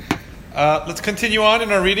Let's continue on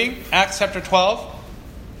in our reading. Acts chapter 12.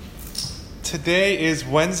 Today is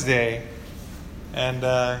Wednesday,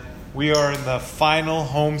 and we are in the final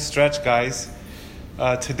home stretch, guys.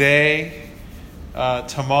 Today,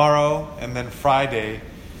 tomorrow, and then Friday,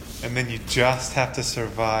 and then you just have to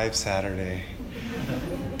survive Saturday.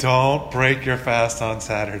 Don't break your fast on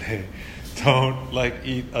Saturday. Don't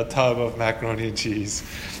eat a tub of macaroni and cheese,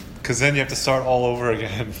 because then you have to start all over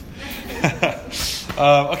again.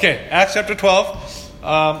 Okay, Acts chapter 12.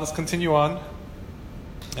 Let's continue on.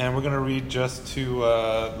 And we're going to read just to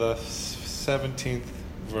the 17th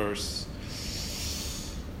verse.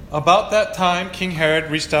 About that time, King Herod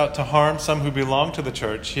reached out to harm some who belonged to the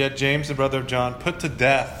church. He had James, the brother of John, put to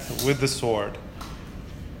death with the sword.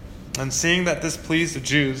 And seeing that this pleased the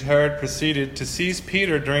Jews, Herod proceeded to seize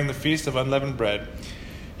Peter during the feast of unleavened bread.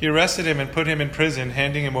 He arrested him and put him in prison,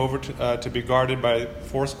 handing him over to be guarded by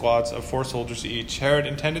 4 squads of 4 soldiers each. Herod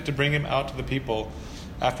intended to bring him out to the people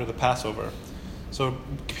after the Passover. So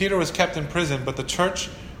Peter was kept in prison, but the church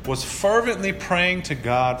was fervently praying to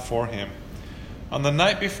God for him. On the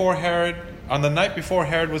night before Herod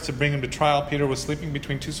was to bring him to trial, Peter was sleeping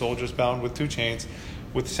between 2 soldiers bound with 2 chains,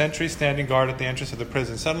 with sentries standing guard at the entrance of the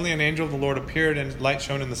prison. Suddenly an angel of the Lord appeared, and light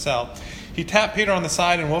shone in the cell. He tapped Peter on the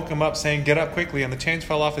side and woke him up, saying, "Get up quickly." And the chains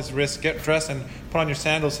fell off his wrists. "Get dressed and put on your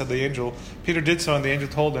sandals," said the angel. Peter did so, and the angel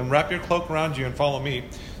told him, "Wrap your cloak around you and follow me."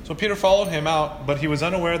 So Peter followed him out, but he was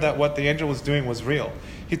unaware that what the angel was doing was real.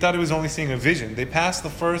 He thought he was only seeing a vision. They passed the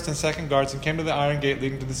first and second guards and came to the iron gate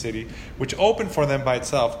leading to the city, which opened for them by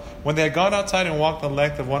itself. When they had gone outside and walked the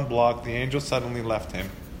length of 1 block, the angel suddenly left him.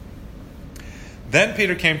 Then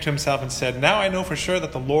Peter came to himself and said, "Now I know for sure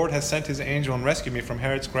that the Lord has sent his angel and rescued me from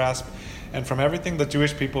Herod's grasp and from everything the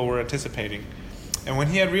Jewish people were anticipating." And when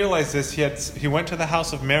he had realized this, he went to the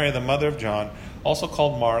house of Mary, the mother of John, also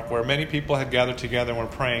called Mark, where many people had gathered together and were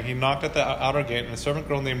praying. He knocked at the outer gate, and a servant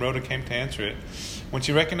girl named Rhoda came to answer it. When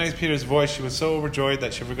she recognized Peter's voice, she was so overjoyed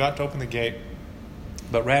that she forgot to open the gate,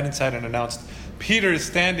 but ran inside and announced, "Peter is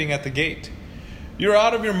standing at the gate." "You're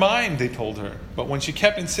out of your mind," they told her. But when she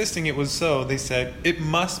kept insisting it was so, they said, "It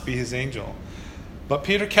must be his angel." But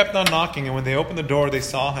Peter kept on knocking, and when they opened the door, they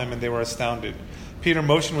saw him, and they were astounded. Peter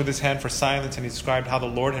motioned with his hand for silence, and he described how the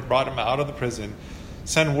Lord had brought him out of the prison.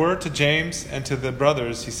 "Send word to James and to the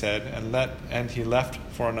brothers," he said, and he left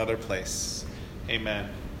for another place. Amen.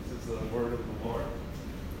 This is the word of the Lord.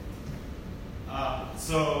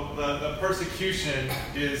 So the persecution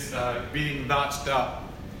is being notched up,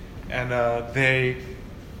 and they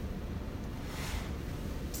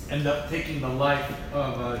end up taking the life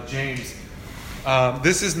of James.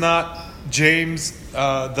 This is not James,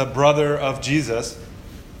 the brother of Jesus,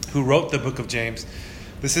 who wrote the book of James.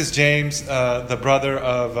 This is James, the brother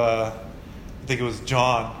of, I think it was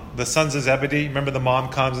John, the sons of Zebedee. Remember, the mom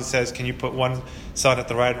comes and says, "Can you put one son at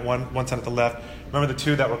the right and one son at the left?" Remember the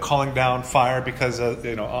 2 that were calling down fire because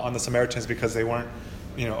on the Samaritans because they weren't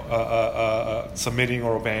submitting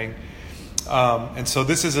or obeying. And so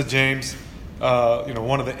this is a James,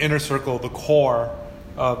 one of the inner circle, the core,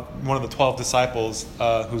 one of the 12 disciples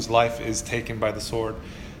whose life is taken by the sword.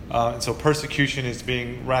 And so persecution is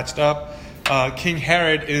being ratcheted up. King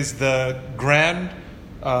Herod is the grandson.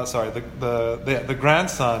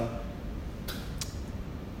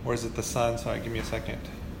 Or is it the son? Sorry, give me a second.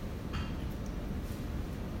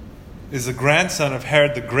 Is the grandson of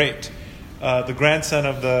Herod the Great. The grandson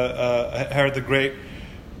of Herod the Great,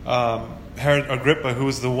 Herod Agrippa, who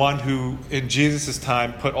was the one who, in Jesus'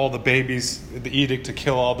 time, put all the babies, the edict to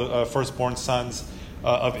kill all the firstborn sons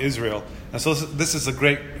of Israel. And so this is the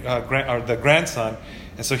the grandson.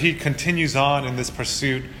 And so he continues on in this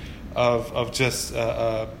pursuit of just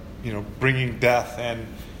bringing death and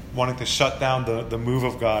wanting to shut down the move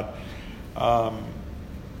of God.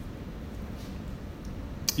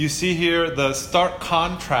 You see here the stark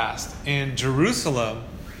contrast in Jerusalem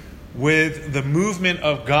with the movement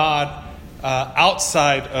of God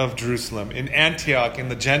outside of Jerusalem. In Antioch, in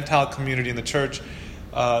the Gentile community, in the church,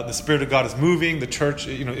 the Spirit of God is moving. The church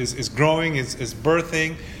is growing, is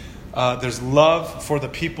birthing. There's love for the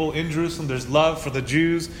people in Jerusalem. There's love for the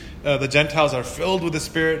Jews. The Gentiles are filled with the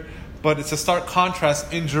Spirit. But it's a stark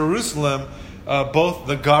contrast. In Jerusalem, both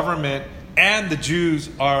the government and the Jews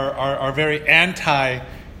are very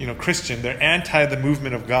anti-Christian. They're anti the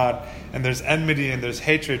movement of God. And there's enmity and there's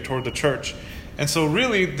hatred toward the church. And so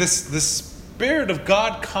really this Spirit of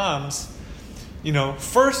God comes,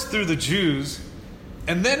 first through the Jews.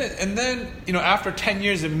 And then after 10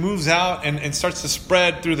 years, it moves out and starts to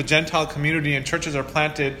spread through the Gentile community, and churches are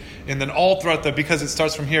planted. And then all throughout because it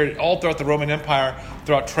starts from here, all throughout the Roman Empire,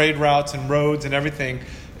 throughout trade routes and roads and everything.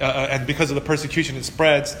 And because of the persecution, it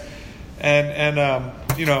spreads. And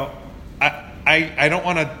I don't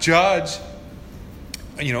want to judge,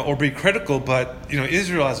 or be critical, but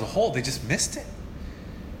Israel as a whole, they just missed it.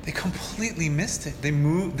 They completely missed it. They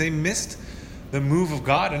missed the move of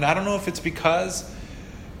God, and I don't know if it's because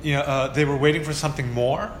they were waiting for something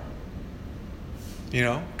more.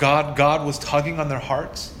 God was tugging on their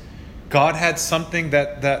hearts. God had something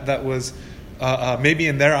that was maybe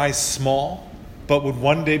in their eyes small, but would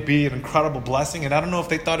one day be an incredible blessing. And I don't know if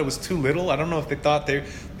they thought it was too little. I don't know if they thought they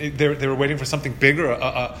were waiting for something bigger,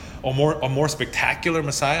 a more spectacular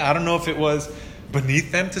Messiah. I don't know if it was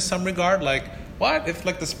beneath them to some regard. Like, what if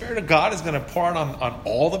the Spirit of God is going to pour out on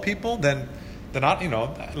all the people? Then they're not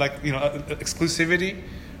exclusivity,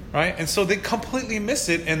 right? And so they completely miss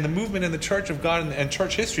it, and the movement in the Church of God and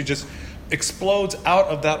church history just explodes out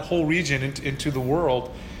of that whole region into the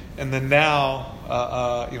world. And then now,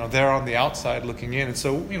 they're on the outside looking in. And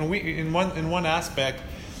so, we in one aspect,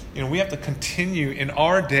 we have to continue in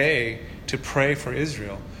our day to pray for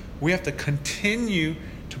Israel. We have to continue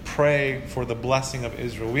to pray for the blessing of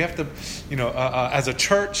Israel. We have to, as a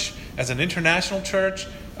church, as an international church,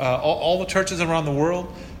 all the churches around the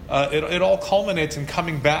world, it all culminates in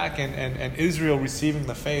coming back and Israel receiving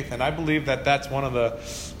the faith. And I believe that that's one of the,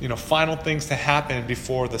 final things to happen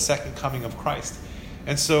before the second coming of Christ.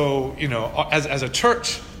 And so, as a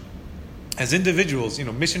church, as individuals,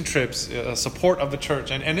 mission trips, support of the church,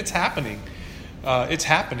 and it's happening. It's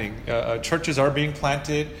happening. Churches are being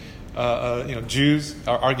planted. Jews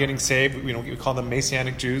are getting saved. We call them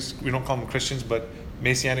Messianic Jews. We don't call them Christians, but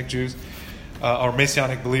Messianic Jews or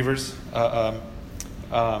Messianic believers.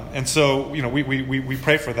 And so, we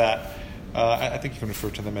pray for that. I think you can refer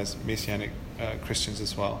to them as Messianic Christians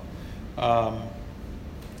as well.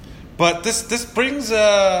 But this brings,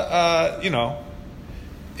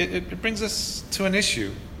 it brings us to an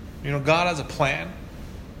issue. God has a plan.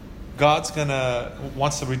 God's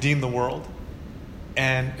wants to redeem the world,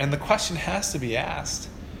 and the question has to be asked,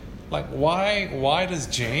 why does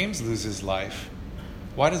James lose his life?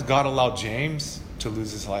 Why does God allow James to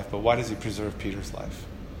lose his life, but why does He preserve Peter's life?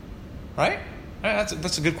 Right?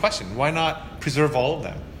 That's a good question. Why not preserve all of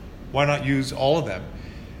them? Why not use all of them?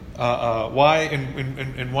 Why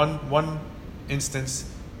in one instance,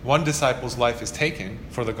 one disciple's life is taken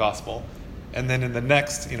for the gospel, and then in the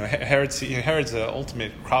next, Herod's the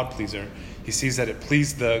ultimate crowd pleaser. He sees that it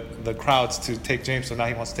pleased the crowds to take James, so now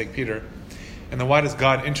he wants to take Peter. And then why does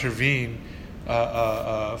God intervene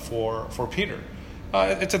for Peter?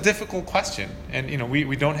 It's a difficult question, and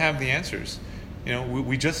we don't have the answers.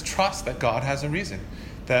 We just trust that God has a reason,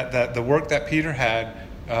 that the work that Peter had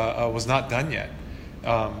was not done yet.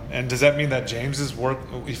 And does that mean that James's work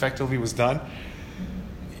effectively was done?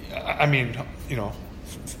 I mean,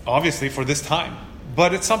 obviously for this time.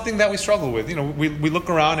 But it's something that we struggle with. We look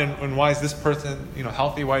around and why is this person,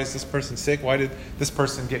 healthy? Why is this person sick? Why did this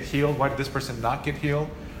person get healed? Why did this person not get healed?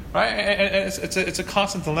 Right? And it's a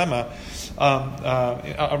constant dilemma.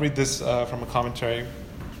 I'll read this from a commentary.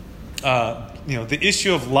 The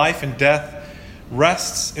issue of life and death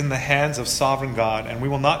rests in the hands of sovereign God, and we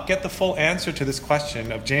will not get the full answer to this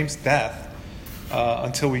question of James' death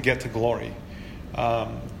until we get to glory.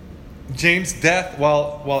 James' death,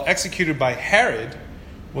 while executed by Herod,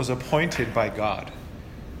 was appointed by God.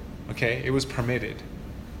 Okay, it was permitted,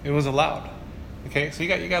 it was allowed. Okay, so you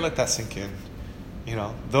got to let that sink in.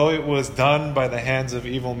 Though it was done by the hands of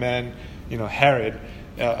evil men, Herod,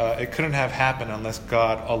 it couldn't have happened unless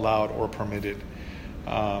God allowed or permitted.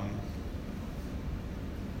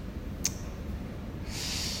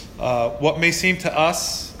 What may seem to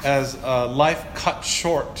us as a life cut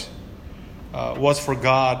short was for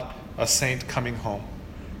God a saint coming home.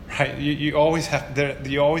 Right? You always have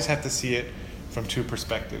to see it from two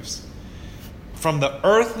perspectives. From the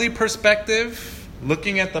earthly perspective,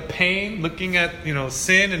 looking at the pain, looking at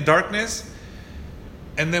sin and darkness,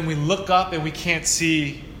 and then we look up and we can't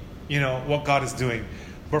see what God is doing.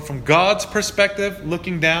 But from God's perspective,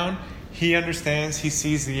 looking down, He understands, He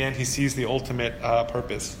sees the end, He sees the ultimate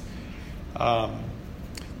purpose.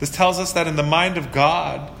 This tells us that in the mind of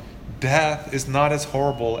God, death is not as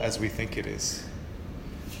horrible as we think it is.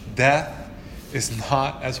 Death is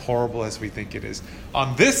not as horrible as we think it is.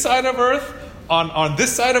 On this side of earth, on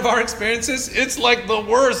this side of our experiences, it's like the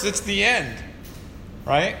worst. It's the end.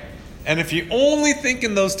 Right? And if you only think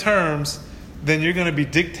in those terms, then you're going to be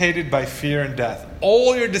dictated by fear and death.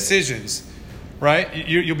 All your decisions, right?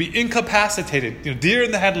 You'll be incapacitated, deer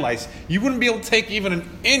in the headlights. You wouldn't be able to take even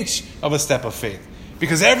an inch of a step of faith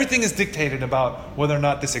because everything is dictated about whether or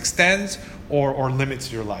not this extends or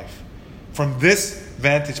limits your life. From this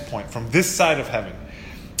vantage point, from this side of heaven.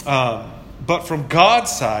 But from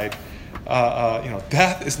God's side,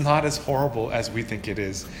 death is not as horrible as we think it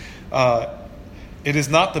is. It is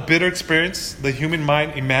not the bitter experience the human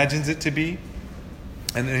mind imagines it to be.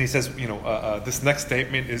 And then he says, this next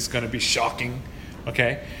statement is going to be shocking.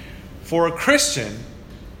 Okay? For a Christian,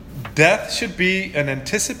 death should be an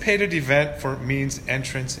anticipated event for means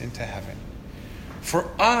entrance into heaven. For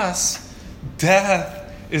us,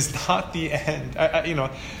 death is not the end.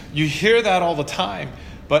 You hear that all the time,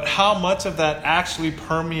 but how much of that actually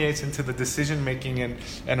permeates into the decision making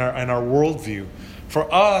and our worldview?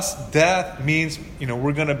 For us, death means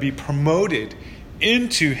we're going to be promoted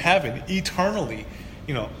into heaven eternally.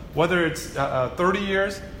 Whether it's 30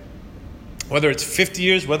 years, whether it's 50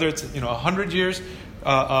 years, whether it's 100 years,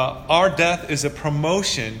 our death is a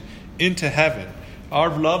promotion into heaven. Our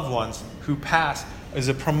loved ones who pass is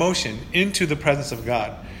a promotion into the presence of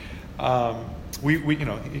God. He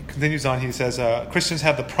continues on. He says Christians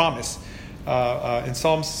have the promise in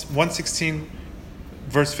Psalms 116,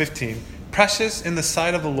 verse 15. Precious in the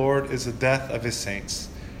sight of the Lord is the death of his saints.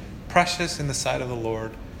 Precious in the sight of the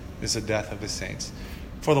Lord is the death of his saints.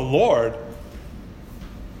 For the Lord,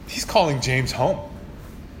 he's calling James home.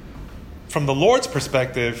 From the Lord's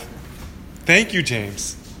perspective, thank you,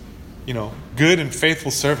 James. Good and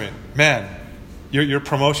faithful servant. Man, your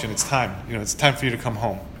promotion, it's time. It's time for you to come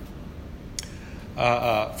home.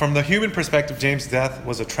 From the human perspective, James' death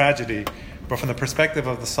was a tragedy. But from the perspective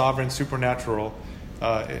of the sovereign supernatural,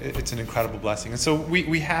 it's an incredible blessing. And so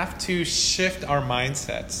we have to shift our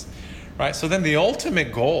mindsets, right? So then the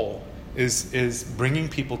ultimate goal is bringing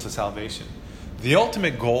people to salvation. The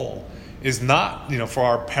ultimate goal is not, for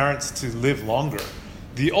our parents to live longer.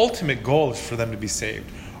 The ultimate goal is for them to be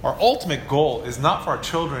saved. Our ultimate goal is not for our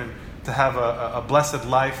children to have a blessed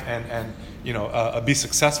life and be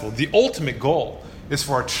successful. The ultimate goal is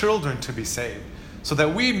for our children to be saved, so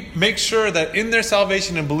that we make sure that in their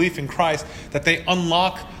salvation and belief in Christ, that they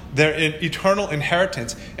unlock their eternal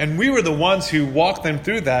inheritance. And we were the ones who walked them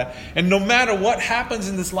through that. And no matter what happens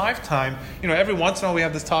in this lifetime, every once in a while we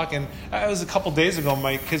have this talk. And it was a couple days ago,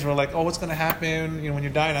 my kids were like, "Oh, what's going to happen when you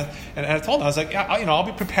die?" And I told them, I was like, "Yeah, I'll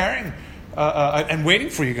be preparing and waiting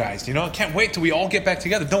for you guys. I can't wait till we all get back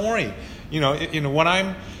together. Don't worry. When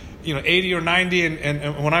I'm 80 or 90,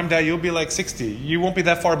 and when I'm dead, you'll be like 60. You won't be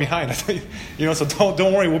that far behind. So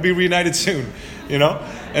don't worry, we'll be reunited soon.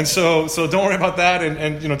 And so don't worry about that,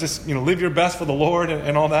 and just live your best for the Lord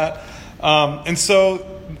and all that. And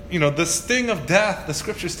so the sting of death, the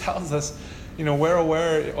Scriptures tells us,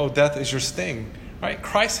 where, oh death, is your sting, right?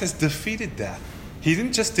 Christ has defeated death. He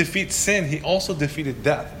didn't just defeat sin; he also defeated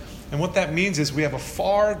death. And what that means is we have a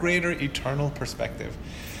far greater eternal perspective.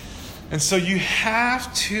 And so you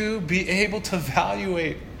have to be able to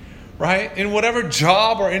evaluate, right? In whatever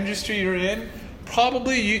job or industry you're in,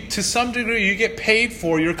 probably to some degree you get paid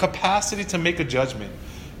for your capacity to make a judgment,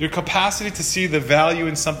 your capacity to see the value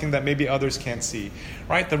in something that maybe others can't see,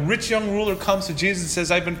 right? The rich young ruler comes to Jesus and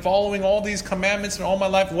says, "I've been following all these commandments in all my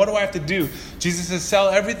life. What do I have to do?" Jesus says, "Sell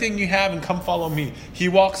everything you have and come follow me." He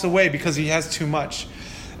walks away because he has too much.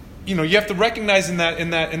 You have to recognize in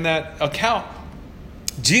that account,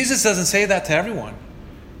 Jesus doesn't say that to everyone.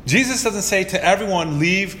 Jesus doesn't say to everyone,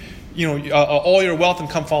 "Leave, all your wealth and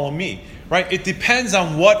come follow me." Right? It depends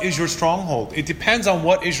on what is your stronghold. It depends on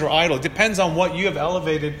what is your idol. It depends on what you have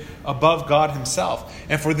elevated above God Himself.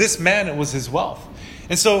 And for this man, it was his wealth.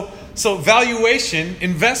 And so valuation,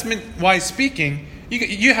 investment-wise speaking,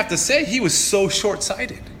 you have to say he was so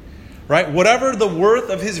short-sighted. Right? Whatever the worth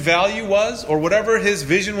of his value was, or whatever his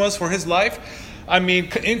vision was for his life,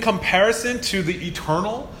 in comparison to the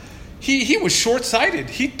eternal, he was short-sighted.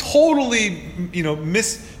 He totally,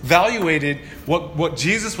 misvaluated what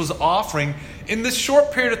Jesus was offering in this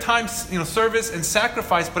short period of time, service and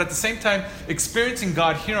sacrifice, but at the same time experiencing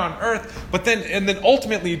God here on earth, and then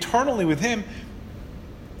ultimately eternally with Him.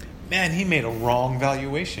 Man, he made a wrong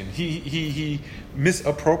valuation. He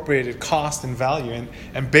misappropriated cost and value,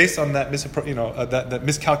 and based on that that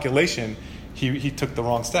miscalculation, he took the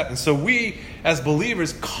wrong step. And so we, as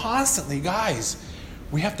believers, constantly, guys,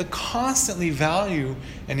 we have to constantly value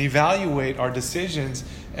and evaluate our decisions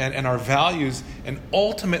and our values, and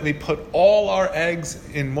ultimately put all our eggs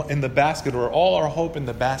in the basket, or all our hope in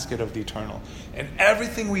the basket of the eternal. And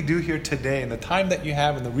everything we do here today, and the time that you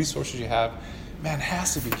have and the resources you have, man,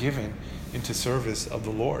 has to be given into service of the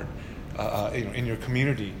Lord, in your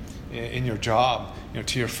community, in your job,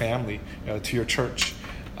 to your family, to your church.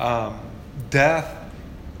 Death,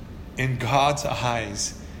 in God's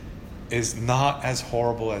eyes, is not as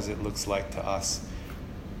horrible as it looks like to us.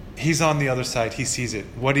 He's on the other side. He sees it.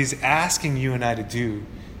 What He's asking you and I to do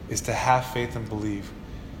is to have faith and believe.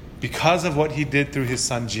 because of what he did through his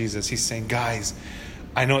son Jesus. He's saying, guys,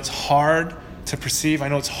 I know it's hard to perceive. I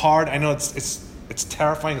know it's hard. I know it's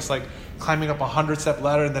terrifying. It's like climbing up a 100-step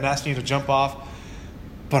ladder and then asking you to jump off.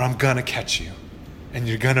 But I'm going to catch you. And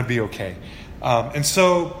you're going to be okay. And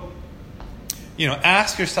so,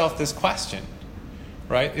 ask yourself this question,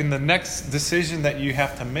 right? In the next decision that you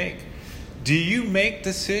have to make, do you make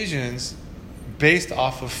decisions based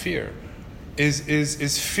off of fear?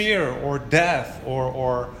 Is fear or death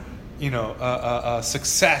or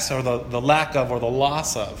success or the lack of or the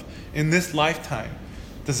loss of in this lifetime,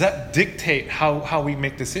 does that dictate how we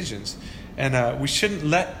make decisions? And we shouldn't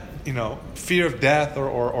let fear of death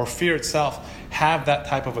or fear itself have that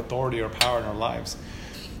type of authority or power in our lives.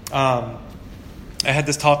 I had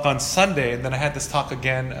this talk on Sunday, and then I had this talk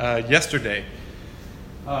again yesterday.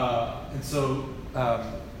 And so,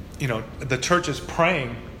 the church is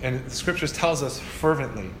praying, and the scriptures tells us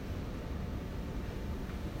fervently.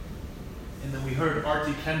 And then we heard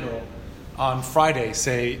R.T. Kendall on Friday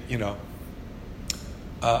say, you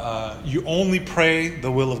only pray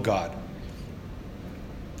the will of God.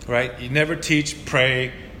 Right? You never teach,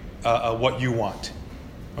 pray what you want.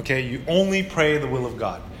 Okay? You only pray the will of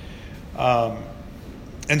God.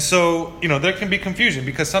 And so, there can be confusion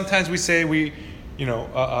because sometimes we say we,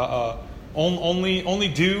 only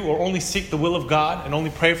do or only seek the will of God and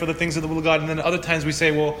only pray for the things of the will of God. And then other times we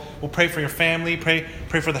say, well, we'll pray for your family, pray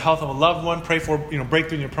for the health of a loved one, pray for,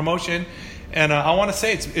 breakthrough in your promotion. And I want to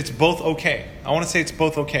say it's both okay. But I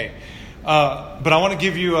want to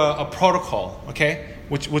give you a protocol, okay,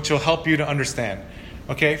 which will help you to understand.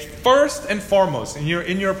 Okay, first and foremost, in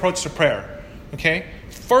your approach to prayer, okay,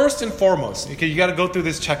 first and foremost, okay, you got to go through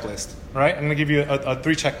this checklist, right? I'm going to give you a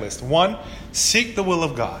 3 checklist. 1, seek the will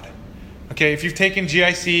of God. Okay, if you've taken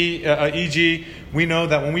GIC, EG, we know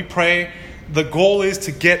that when we pray, the goal is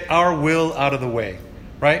to get our will out of the way,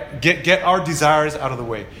 right? Get our desires out of the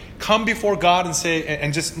way. Come before God and say,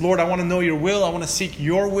 and just, Lord, I want to know your will. I want to seek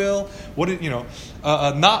your will.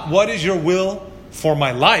 Not what is your will for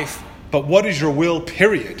my life, but what is your will,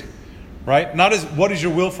 period, right? Not as what is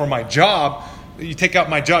your will for my job. You take out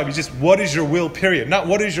my job. You just, what is your will, period. Not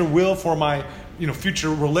what is your will for my future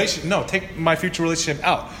relationship. No, take my future relationship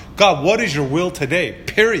out. God, what is your will today?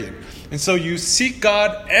 Period. And so you seek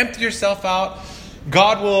God, empty yourself out.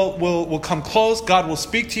 God will come close. God will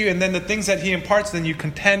speak to you. And then the things that he imparts, then you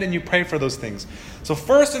contend and you pray for those things. So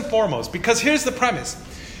first and foremost, because here's the premise.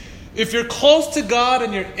 If you're close to God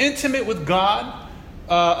and you're intimate with God,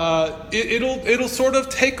 it'll sort of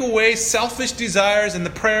take away selfish desires and the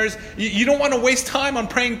prayers. You don't want to waste time on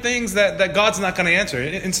praying things that God's not going to answer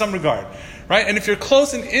in some regard, right? And if you're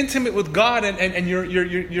close and intimate with God and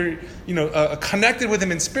you're connected with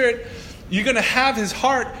him in spirit, you're going to have his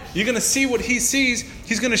heart. You're going to see what he sees.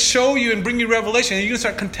 He's going to show you and bring you revelation. And you're going to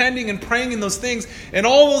start contending and praying in those things. And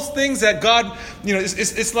all those things that God,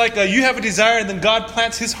 it's like you have a desire and then God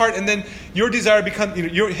plants his heart and then your desire becomes,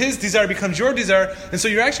 his desire becomes your desire. And so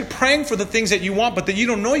you're actually praying for the things that you want, but that you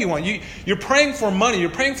don't know you want. You're praying for money. You're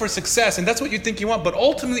praying for success. And that's what you think you want. But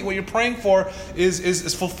ultimately what you're praying for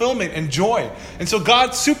is fulfillment and joy. And so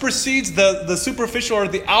God supersedes the superficial or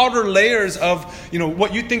the outer layers of,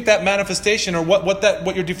 what you think that manifestation or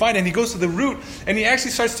what you're defining, and he goes to the root and he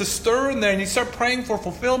actually starts to stir in there and you start praying for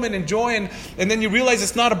fulfillment and joy and then you realize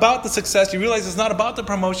it's not about the success, you realize it's not about the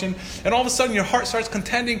promotion, and all of a sudden your heart starts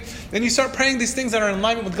contending and you start praying these things that are in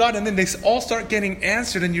alignment with God, and then they all start getting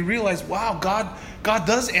answered and you realize, wow, God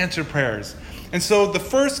does answer prayers. And so the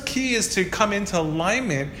first key is to come into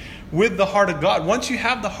alignment with the heart of God. Once you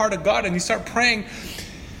have the heart of God and you start praying,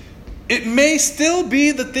 it may still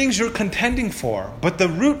be the things you're contending for, but the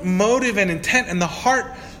root motive and intent and the heart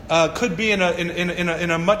could be in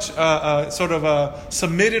a much sort of a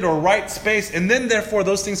submitted or right space, and then therefore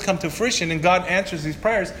those things come to fruition, and God answers these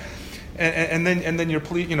prayers, and then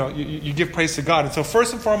you give praise to God. And so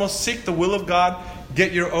first and foremost, seek the will of God.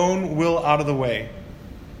 Get your own will out of the way.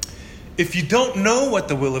 If you don't know what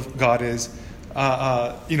the will of God is,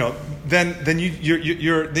 then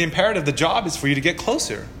you're the imperative. The job is for you to get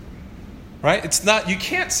closer. Right? It's not, you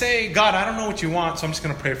can't say, God, I don't know what you want, so I'm just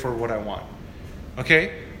going to pray for what I want.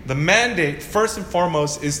 Okay? The mandate, first and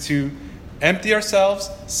foremost, is to empty ourselves,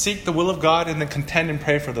 seek the will of God, and then contend and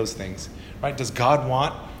pray for those things. Right? Does God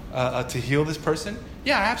want to heal this person?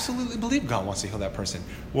 Yeah, I absolutely believe God wants to heal that person.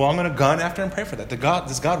 Well, I'm going to gun after and pray for that.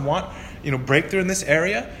 Does God want breakthrough in this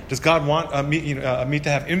area? Does God want me to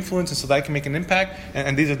have influence and so that I can make an impact?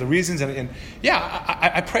 And these are the reasons. And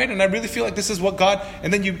I prayed and I really feel like this is what God.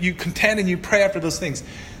 And then you contend and you pray after those things.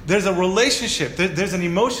 There's a relationship. There's an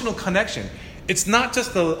emotional connection. It's not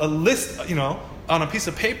just a list, on a piece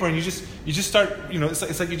of paper and you just start,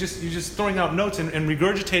 it's like you're just throwing out notes and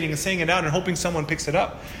regurgitating and saying it out and hoping someone picks it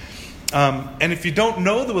up. And if you don't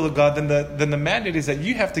know the will of God, then the mandate is that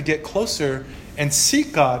you have to get closer and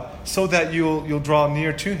seek God so that you'll draw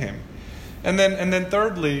near to Him. And then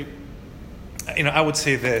thirdly, I would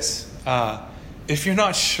say this: if you're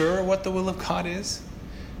not sure what the will of God is,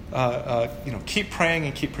 keep praying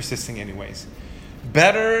and keep persisting anyways.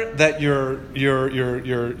 Better that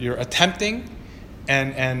you're attempting,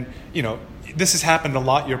 and this has happened a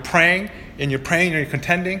lot. You're praying and you're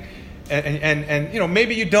contending, and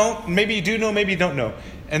maybe you don't, maybe you do know, maybe you don't know.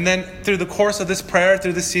 And then through the course of this prayer,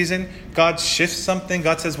 through this season, God shifts something.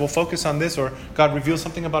 God says, "We'll focus on this," or God reveals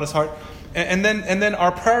something about His heart, and then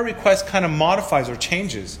our prayer request kind of modifies or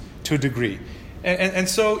changes to a degree. And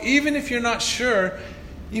so even if you're not sure,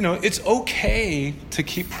 it's okay to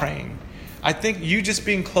keep praying. I think you just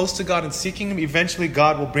being close to God and seeking Him, eventually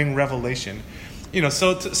God will bring revelation.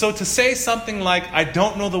 So to say something like, "I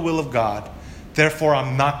don't know the will of God, therefore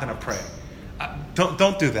I'm not going to pray."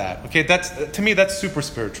 Don't do that. Okay, to me that's super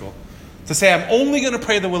spiritual. To say I'm only going to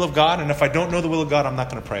pray the will of God, and if I don't know the will of God, I'm not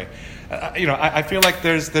going to pray. I feel like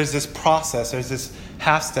there's this process, there's this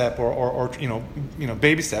half step or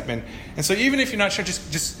baby step, and so even if you're not sure,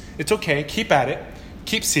 just it's okay. Keep at it,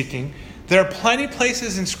 keep seeking. There are plenty of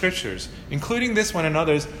places in scriptures, including this one and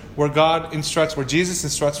others, where Jesus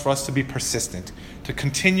instructs for us to be persistent, to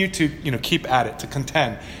continue to keep at it, to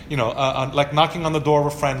contend. Like knocking on the door of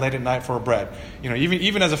a friend late at night for a bread.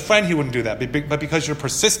 Even as a friend, He wouldn't do that, but because you're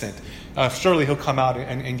persistent, surely He'll come out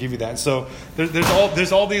and give you that. And so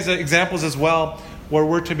there's all these examples as well where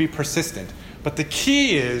we're to be persistent. But the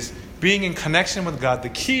key is being in connection with God. The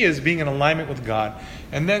key is being in alignment with God.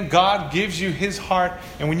 And then God gives you His heart.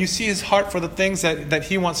 And when you see His heart for the things that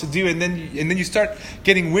He wants to do, and then you start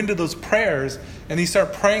getting wind of those prayers, and you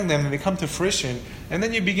start praying them, and they come to fruition, and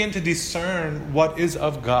then you begin to discern what is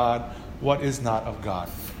of God, what is not of God.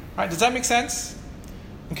 All right? Does that make sense?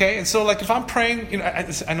 Okay? And so if I'm praying,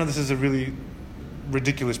 I know this is a really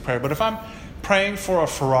ridiculous prayer, but if I'm praying for a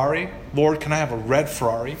Ferrari, "Lord, can I have a red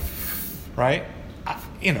Ferrari?" Right? I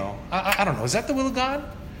don't know. Is that the will of God?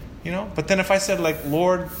 But then if I said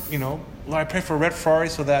Lord, I pray for a red Ferrari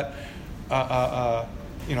so that, I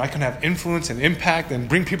can have influence and impact and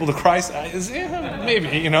bring people to Christ.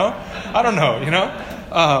 Maybe, I don't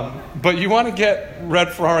know, but you want to get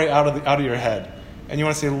red Ferrari out of your head, and you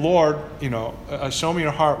want to say, "Lord, show me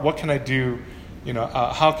your heart. What can I do?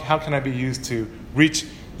 How can I be used to reach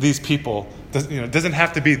these people? It doesn't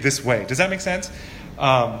have to be this way." Does that make sense?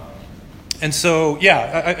 And so,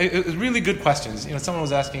 really good questions. Someone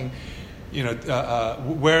was asking,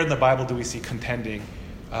 where in the Bible do we see contending?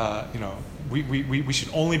 We should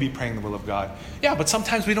only be praying the will of God. Yeah, but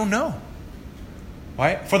sometimes we don't know.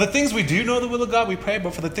 Right? For the things we do know the will of God, we pray.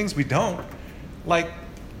 But for the things we don't,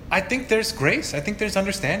 I think there's grace. I think there's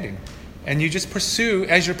understanding. And you just pursue.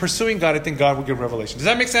 As you're pursuing God, I think God will give revelation. Does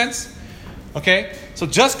that make sense? Okay? So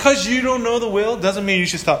just because you don't know the will doesn't mean you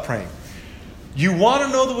should stop praying. You want to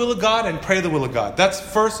know the will of God and pray the will of God. That's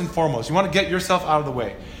first and foremost. You want to get yourself out of the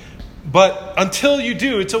way. But until you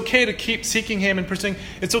do, it's okay to keep seeking Him and pursuing.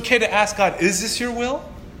 It's okay to ask God, "Is this your will?"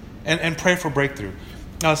 And pray for breakthrough.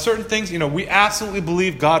 Now, certain things, we absolutely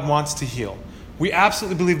believe God wants to heal. We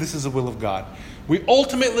absolutely believe this is the will of God. We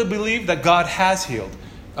ultimately believe that God has healed.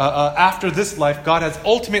 After this life, God has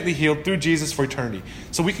ultimately healed through Jesus for eternity.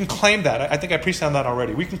 So we can claim that. I think I preached on that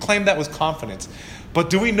already. We can claim that with confidence. But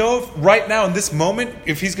do we know right now in this moment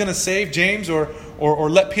if He's going to save James or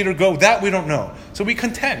let Peter go? That we don't know. So we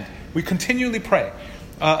contend. We continually pray.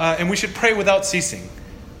 And we should pray without ceasing.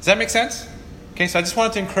 Does that make sense? Okay, so I just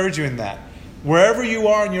wanted to encourage you in that. Wherever you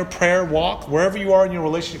are in your prayer walk, wherever you are in your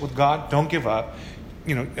relationship with God, don't give up.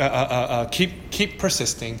 Keep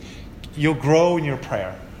persisting. You'll grow in your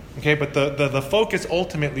prayer. Okay, but the focus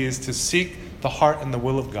ultimately is to seek the heart and the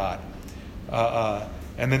will of God.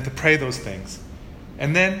 And then to pray those things.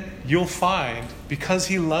 And then you'll find, because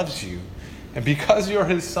He loves you, and because you're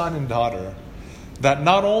His son and daughter, that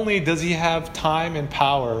not only does He have time and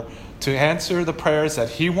power to answer the prayers that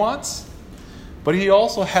He wants, but He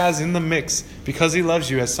also has in the mix, because He loves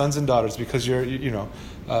you as sons and daughters, because He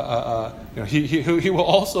will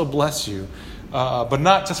also bless you, but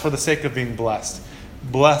not just for the sake of being blessed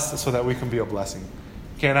so that we can be a blessing.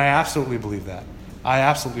 Okay, and I absolutely believe that.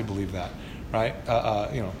 Right?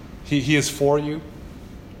 He is for you.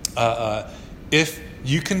 If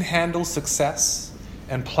you can handle success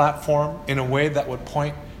and platform in a way that would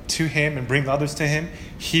point to Him and bring others to Him,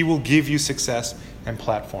 He will give you success and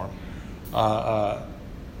platform.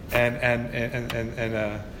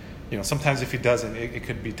 Sometimes if He doesn't, it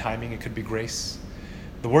could be timing, it could be grace.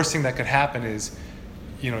 the worst thing that could happen is,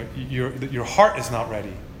 your heart is not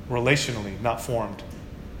ready, relationally not formed,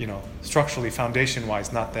 structurally,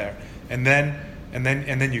 foundation-wise not there, and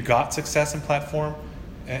then you got success in platform,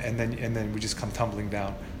 and then we just come tumbling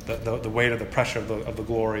down. The weight of the pressure of the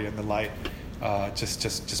glory and the light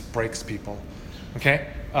just breaks people. Okay,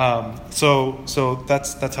 so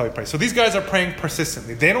that's how we pray. So these guys are praying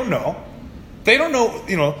persistently. They don't know.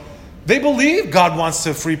 They believe God wants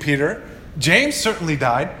to free Peter. James certainly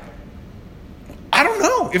died. I don't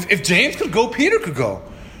know. If James could go, Peter could go.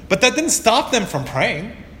 But that didn't stop them from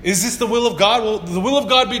praying. Is this the will of God? Will the will of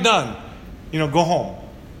God be done? Go home.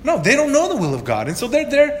 No, they don't know the will of God. And so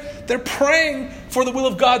they're praying for the will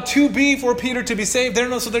of God to be for Peter to be saved.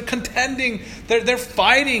 So they're contending. They're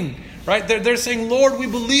fighting. Right? They're saying, Lord, we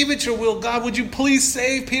believe it's your will. God, would you please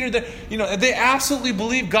save Peter? They absolutely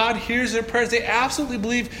believe God hears their prayers. They absolutely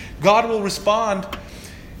believe God will respond.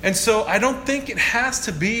 And so I don't think it has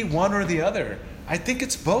to be one or the other. I think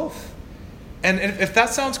it's both. And if that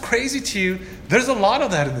sounds crazy to you, there's a lot of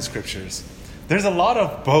that in the scriptures. There's a lot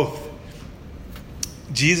of both.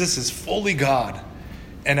 Jesus is fully God,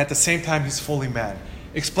 and at the same time, he's fully man.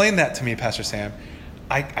 Explain that to me, Pastor Sam.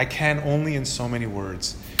 I can only in so many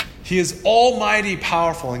words. He is almighty,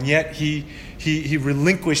 powerful, and yet he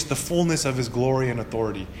relinquished the fullness of his glory and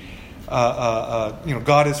authority.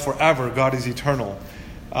 God is forever. God is eternal.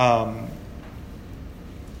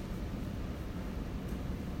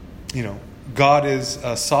 God is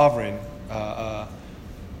sovereign.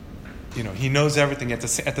 He knows everything. At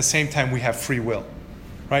the same time, we have free will.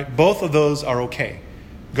 Right? Both of those are okay.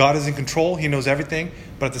 God is in control. He knows everything.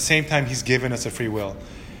 But at the same time, he's given us a free will.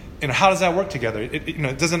 How does that work together? It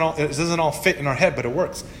doesn't all fit in our head, but it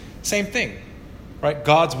works. Same thing. Right?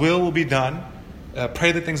 God's will be done.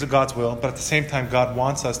 Pray the things of God's will. But at the same time, God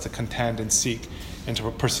wants us to contend and seek and to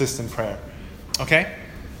persist in prayer. Okay?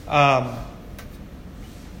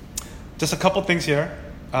 Just a couple things here.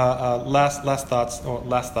 Last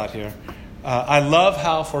thought here. I love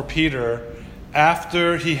how for Peter,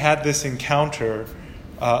 after he had this encounter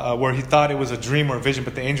where he thought it was a dream or a vision,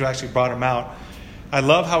 but the angel actually brought him out. I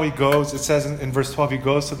love how he goes. It says in verse 12, he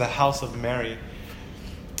goes to the house of Mary.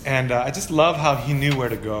 And I just love how he knew where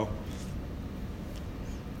to go.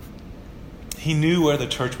 He knew where the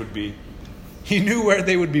church would be. He knew where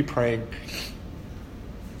they would be praying.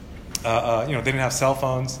 They didn't have cell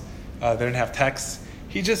phones. They didn't have texts.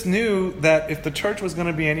 He just knew that if the church was going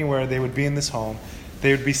to be anywhere, they would be in this home.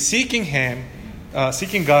 They would be seeking him,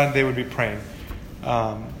 seeking God, and they would be praying.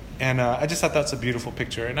 I just thought that's a beautiful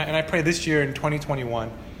picture. And I pray this year in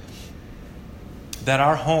 2021 that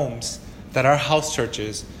our homes, that our house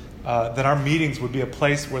churches, that our meetings would be a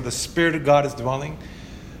place where the Spirit of God is dwelling.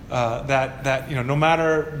 That no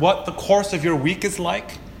matter what the course of your week is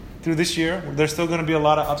like through this year, there's still going to be a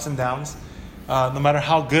lot of ups and downs. No matter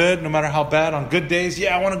how good, no matter how bad, on good days,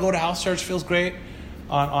 I want to go to house church, feels great.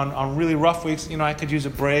 On really rough weeks, I could use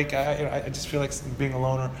a break. I just feel like being a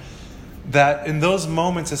loner. That in those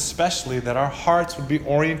moments especially, that our hearts would be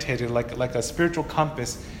orientated like a spiritual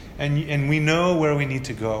compass, and we know where we need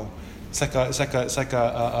to go. It's like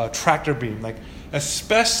a tractor beam, like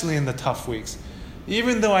especially in the tough weeks.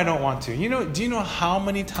 Even though I don't want to. Do you know how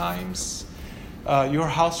many times your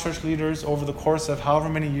house church leaders over the course of however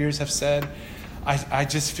many years have said, I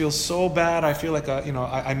just feel so bad. I feel like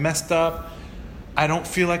I messed up. I don't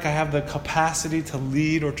feel like I have the capacity to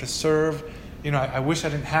lead or to serve. I wish I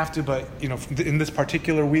didn't have to, but in this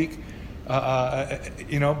particular week, but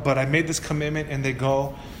I made this commitment, and they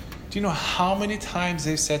go. Do you know how many times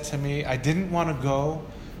they've said to me, I didn't want to go,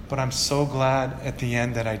 but I'm so glad at the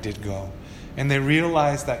end that I did go. And they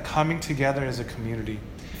realize that coming together as a community,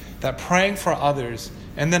 that praying for others,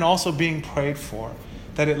 and then also being prayed for,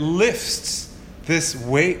 that it lifts this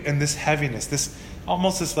weight and this heaviness, this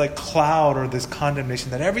like cloud or this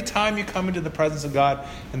condemnation, that every time you come into the presence of God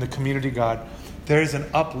and the community of God, there is an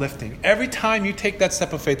uplifting. Every time you take that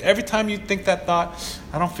step of faith, every time you think that thought,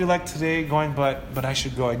 I don't feel like today going, but I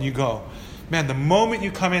should go, and you go. Man, the moment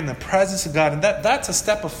you come in the presence of God, and that's a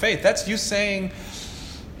step of faith. That's you saying,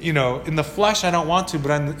 in the flesh I don't want to,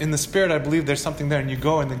 but in the spirit I believe there's something there, and you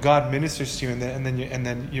go, and then God ministers to you, and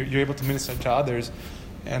then you're able to minister to others.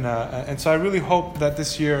 And so I really hope that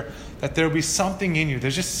this year that there will be something in you.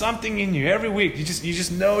 There's just something in you every week. You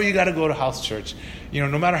just know you got to go to house church.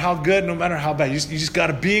 No matter how good, no matter how bad, you just got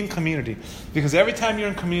to be in community. Because every time you're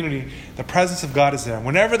in community, the presence of God is there.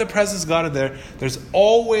 Whenever the presence of God is there, there's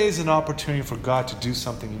always an opportunity for God to do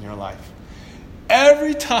something in your life.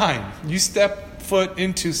 Every time you step foot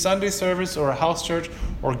into Sunday service or a house church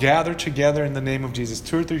or gather together in the name of Jesus,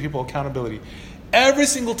 2 or 3 people accountability, every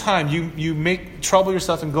single time you make trouble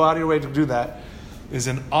yourself and go out of your way to do that is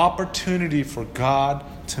an opportunity for God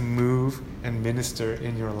to move and minister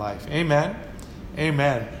in your life. Amen?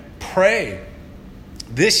 Amen. Pray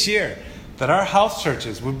this year that our house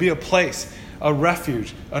churches would be a place, a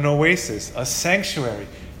refuge, an oasis, a sanctuary,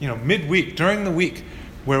 midweek, during the week,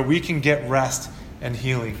 where we can get rest and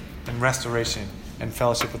healing and restoration and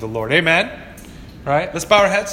fellowship with the Lord. Amen? Right? Let's bow our heads.